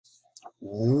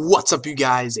What's up, you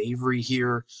guys? Avery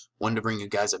here. Wanted to bring you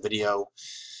guys a video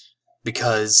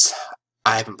because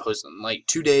I haven't posted in like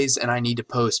 2 days, and I need to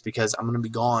post because I'm going to be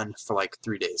gone for like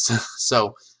 3 days.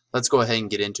 So let's go ahead and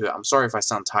get into it. I'm sorry if I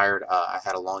sound tired. I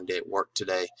had a long day at work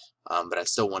today, but I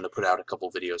still wanted to put out a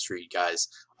couple videos for you guys.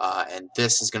 And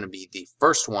this is going to be the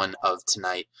first one of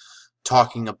tonight,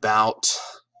 talking about,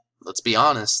 let's be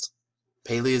honest,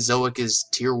 Paleozoic is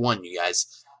tier 1, you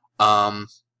guys.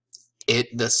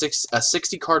 A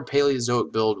 60 card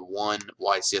Paleozoic build won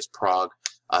Ycs Prauge.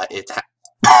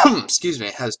 Excuse me,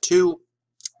 it has 2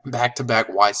 back-to-back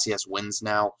YCS wins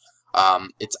now.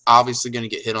 It's obviously going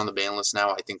to get hit on the ban list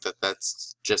now. I think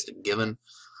that's just a given.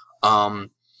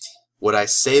 Would I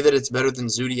say that it's better than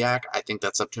Zodiac? I think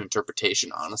that's up to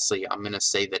interpretation. Honestly, I'm going to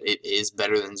say that it is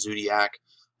better than Zodiac.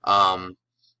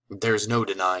 There's no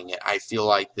denying it. I feel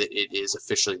like that it is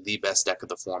officially the best deck of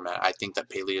the format. I think that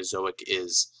Paleozoic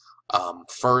is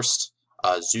first.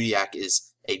 Zodiac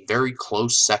is a very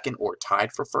close second or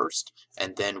tied for first,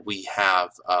 and then we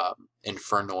have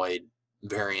Infernoid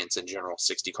variants in general,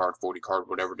 60 card, 40 card,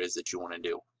 whatever it is that you want to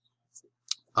do.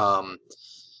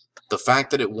 The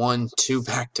fact that it won 2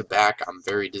 back-to-back, I'm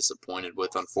very disappointed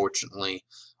with, unfortunately.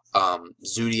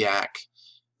 Zodiac,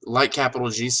 like Capital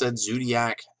G said,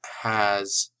 Zodiac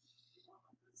has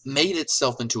made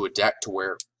itself into a deck to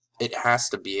where it has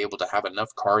to be able to have enough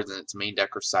cards in its main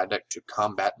deck or side deck to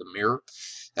combat the mirror.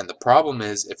 And the problem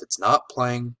is, if it's not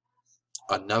playing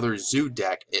another Zoo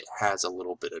deck, it has a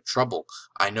little bit of trouble.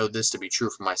 I know this to be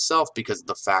true for myself because of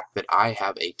the fact that I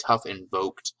have a tough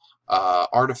invoked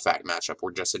artifact matchup,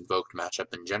 or just invoked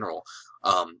matchup in general.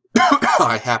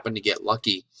 I happen to get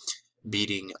lucky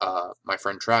beating my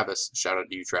friend Travis. Shout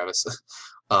out to you, Travis.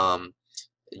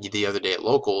 The other day at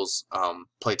Locals,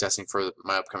 playtesting for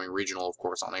my upcoming regional, of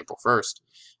course, on April 1st,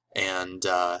 and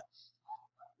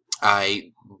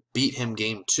I beat him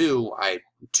game 2. I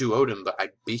 2-0'd him, but I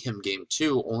beat him game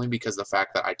 2 only because of the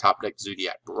fact that I top decked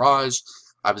Zodiac Barrage.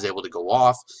 I was able to go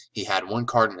off. He had 1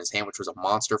 card in his hand, which was a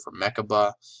monster for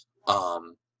Mechaba.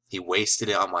 He wasted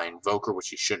it on my Invoker, which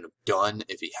he shouldn't have done.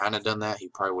 If he hadn't done that, he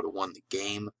probably would have won the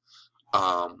game.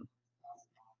 And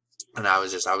I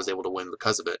was able to win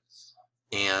because of it.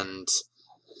 And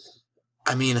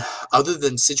I mean, other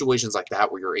than situations like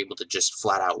that where you're able to just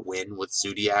flat out win with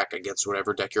Zodiac against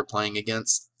whatever deck you're playing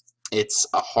against, it's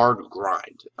a hard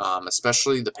grind.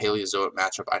 Especially the Paleozoic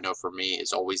matchup, I know for me,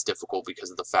 is always difficult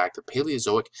because of the fact that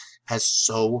Paleozoic has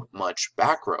so much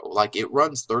back row. Like, it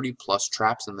runs 30 plus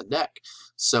traps in the deck.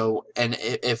 So, and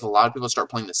if a lot of people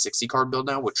start playing the 60 card build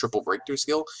now with triple breakthrough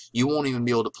skill, you won't even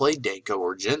be able to play Danko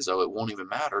or Genzo. It won't even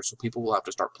matter. So people will have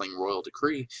to start playing Royal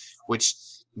Decree, which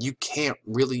you can't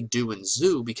really do in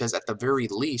Zoo, because at the very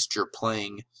least you're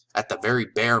playing, at the very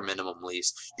bare minimum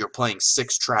least, you're playing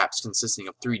 6 traps consisting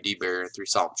of 3 D-Barrier and 3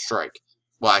 Solemn Strike.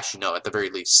 Well, actually, no, at the very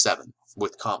least 7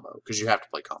 with combo, because you have to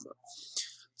play combo.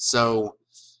 So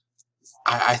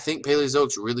I think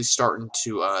Paleozoic's really starting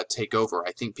to take over.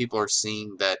 I think people are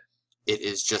seeing that it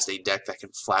is just a deck that can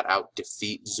flat out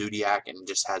defeat Zodiac and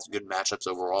just has good matchups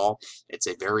overall. It's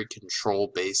a very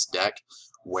control-based deck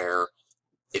where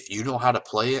if you know how to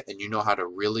play it and you know how to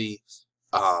really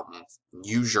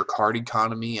use your card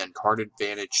economy and card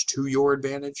advantage to your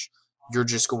advantage, you're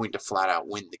just going to flat out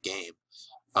win the game.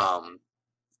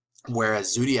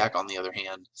 Whereas Zodiac, on the other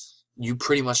hand, you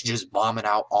pretty much just bomb it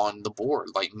out on the board.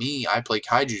 Like me, I play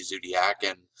Kaiju Zodiac,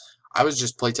 and I was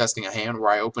just playtesting a hand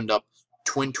where I opened up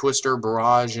Twin Twister,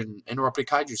 Barrage, and Interrupted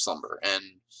Kaiju Slumber, and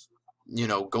you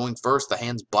know, going first, the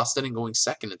hand's busted, and going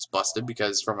second, it's busted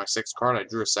because for my 6th card, I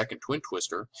drew a second Twin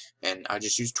Twister, and I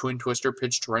just used Twin Twister,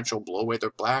 Pitch Torrential, blow away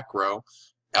their black row,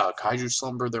 Kaiju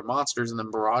Slumber their monsters, and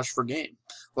then Barrage for game.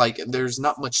 Like, there's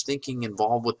not much thinking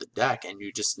involved with the deck, and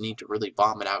you just need to really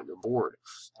bomb it out your board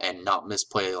and not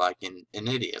misplay like an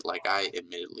idiot, like I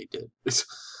admittedly did.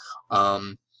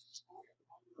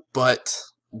 But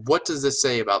what does this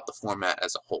say about the format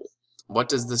as a whole? What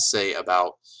does this say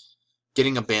about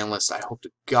getting a ban list? I hope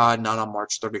to God not on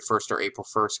March 31st or April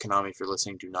 1st. Konami, if you're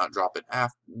listening, do not drop it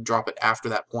after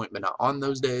that point, but not on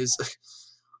those days.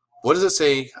 What does it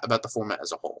say about the format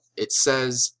as a whole? It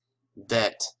says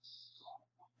that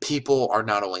people are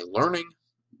not only learning,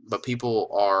 but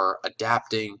people are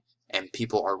adapting, and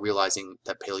people are realizing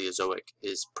that Paleozoic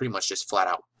is pretty much just flat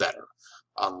out better.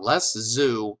 Unless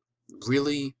Zoo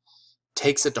really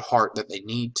takes it to heart that they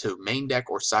need to main deck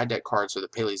or side deck cards for the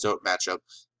Paleozoic matchup,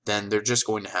 then they're just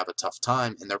going to have a tough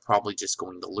time, and they're probably just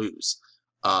going to lose.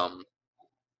 All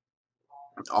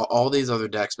these other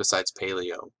decks besides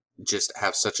Paleo just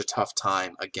have such a tough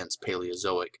time against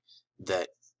Paleozoic that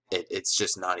it's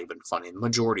just not even funny. The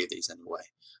majority of these, anyway.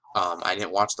 I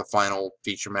didn't watch the final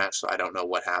feature match, so I don't know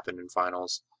what happened in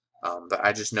finals. But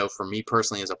I just know for me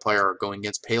personally as a player going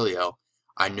against Paleo,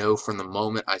 I know from the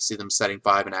moment I see them setting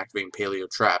 5 and activating Paleo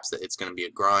traps that it's going to be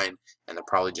a grind, and they're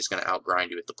probably just going to outgrind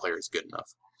you if the player is good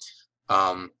enough.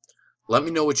 Let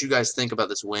me know what you guys think about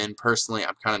this win. Personally,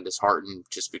 I'm kind of disheartened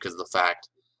just because of the fact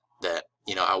that,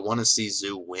 you know, I want to see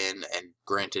Zoo win, and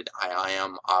granted, I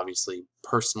am obviously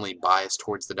personally biased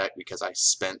towards the deck because I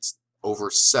spent over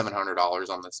 $700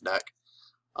 on this deck.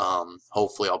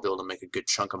 Hopefully I'll be able to make a good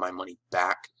chunk of my money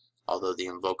back, although the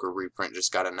Invoker reprint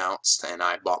just got announced, and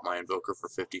I bought my Invoker for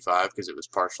 $55 because it was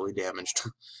partially damaged.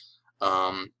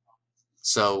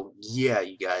 So, yeah,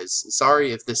 you guys,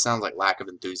 sorry if this sounds like lack of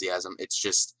enthusiasm. It's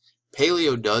just,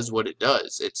 Paleo does what it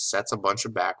does. It sets a bunch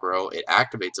of back row, it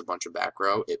activates a bunch of back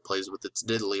row, it plays with its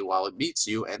diddly while it beats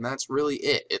you, and that's really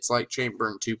it. It's like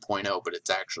Chamberlain 2.0, but it's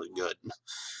actually good.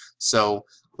 So,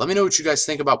 let me know what you guys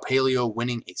think about Paleo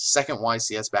winning a second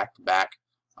YCS back-to-back.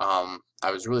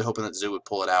 I was really hoping that Zoo would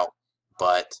pull it out,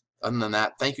 but other than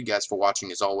that, thank you guys for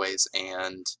watching as always,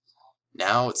 and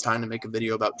now it's time to make a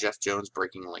video about Jeff Jones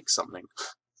breaking Link something.